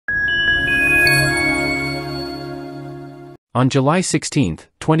On July 16,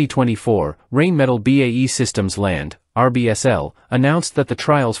 2024, Rheinmetall BAE Systems Land, RBSL, announced that the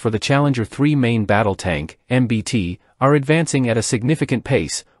trials for the Challenger 3 main battle tank, MBT, are advancing at a significant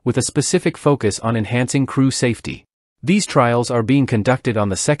pace, with a specific focus on enhancing crew safety. These trials are being conducted on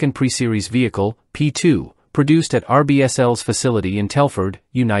the second pre-series vehicle, P2, produced at RBSL's facility in Telford,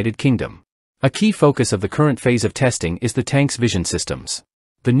 United Kingdom. A key focus of the current phase of testing is the tank's vision systems.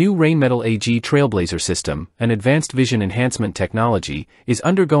 The new Rheinmetall AG Trailblazer system, an advanced vision enhancement technology, is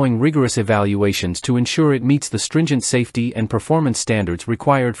undergoing rigorous evaluations to ensure it meets the stringent safety and performance standards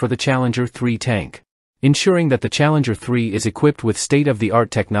required for the Challenger 3 tank. Ensuring that the Challenger 3 is equipped with state-of-the-art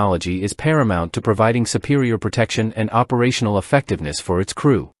technology is paramount to providing superior protection and operational effectiveness for its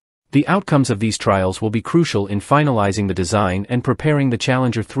crew. The outcomes of these trials will be crucial in finalizing the design and preparing the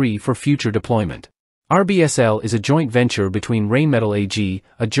Challenger 3 for future deployment. RBSL is a joint venture between Rheinmetall AG,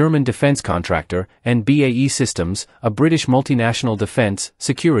 a German defense contractor, and BAE Systems, a British multinational defense,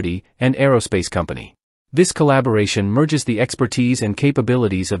 security, and aerospace company. This collaboration merges the expertise and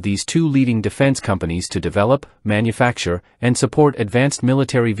capabilities of these two leading defense companies to develop, manufacture, and support advanced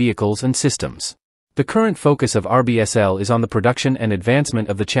military vehicles and systems. The current focus of RBSL is on the production and advancement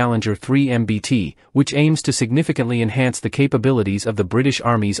of the Challenger 3 MBT, which aims to significantly enhance the capabilities of the British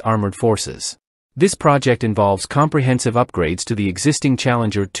Army's armoured forces. This project involves comprehensive upgrades to the existing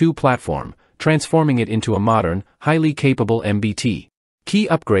Challenger 2 platform, transforming it into a modern, highly capable MBT. Key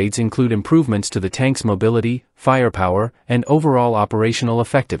upgrades include improvements to the tank's mobility, firepower, and overall operational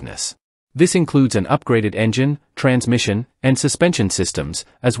effectiveness. This includes an upgraded engine, transmission, and suspension systems,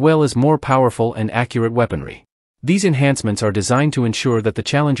 as well as more powerful and accurate weaponry. These enhancements are designed to ensure that the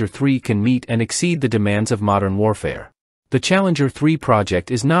Challenger 3 can meet and exceed the demands of modern warfare. The Challenger 3 project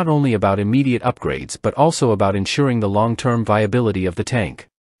is not only about immediate upgrades but also about ensuring the long-term viability of the tank.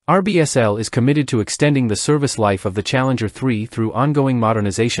 RBSL is committed to extending the service life of the Challenger 3 through ongoing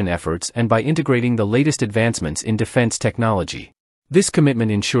modernization efforts and by integrating the latest advancements in defense technology. This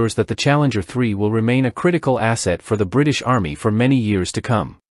commitment ensures that the Challenger 3 will remain a critical asset for the British Army for many years to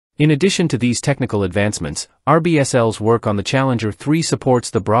come. In addition to these technical advancements, RBSL's work on the Challenger 3 supports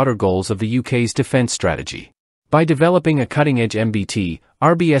the broader goals of the UK's defense strategy. By developing a cutting-edge MBT,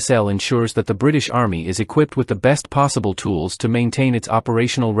 RBSL ensures that the British Army is equipped with the best possible tools to maintain its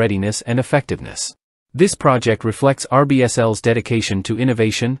operational readiness and effectiveness. This project reflects RBSL's dedication to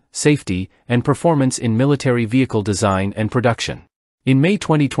innovation, safety, and performance in military vehicle design and production. In May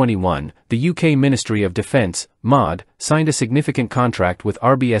 2021, the UK Ministry of Defence, MOD, signed a significant contract with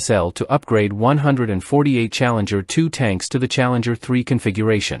RBSL to upgrade 148 Challenger 2 tanks to the Challenger 3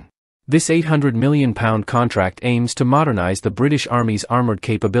 configuration. This £800 million contract aims to modernize the British Army's armoured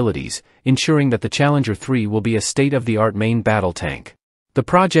capabilities, ensuring that the Challenger 3 will be a state-of-the-art main battle tank. The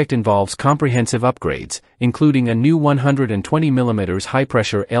project involves comprehensive upgrades, including a new 120mm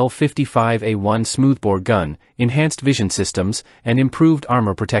high-pressure L55A1 smoothbore gun, enhanced vision systems, and improved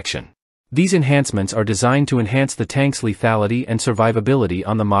armour protection. These enhancements are designed to enhance the tank's lethality and survivability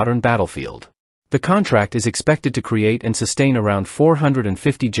on the modern battlefield. The contract is expected to create and sustain around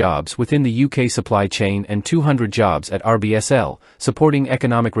 450 jobs within the UK supply chain and 200 jobs at RBSL, supporting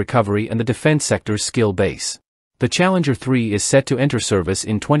economic recovery and the defence sector's skill base. The Challenger 3 is set to enter service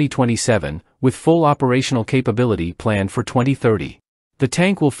in 2027, with full operational capability planned for 2030. The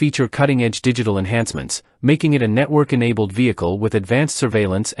tank will feature cutting-edge digital enhancements, making it a network-enabled vehicle with advanced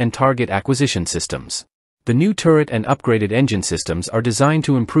surveillance and target acquisition systems. The new turret and upgraded engine systems are designed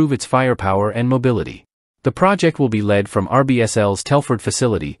to improve its firepower and mobility. The project will be led from RBSL's Telford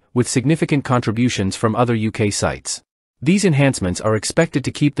facility, with significant contributions from other UK sites. These enhancements are expected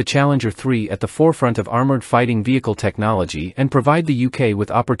to keep the Challenger 3 at the forefront of armoured fighting vehicle technology and provide the UK with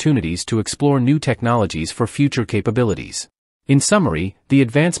opportunities to explore new technologies for future capabilities. In summary, the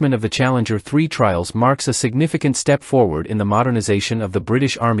advancement of the Challenger 3 trials marks a significant step forward in the modernisation of the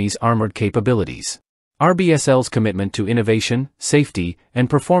British Army's armoured capabilities. RBSL's commitment to innovation, safety, and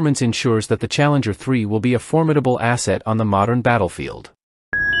performance ensures that the Challenger 3 will be a formidable asset on the modern battlefield.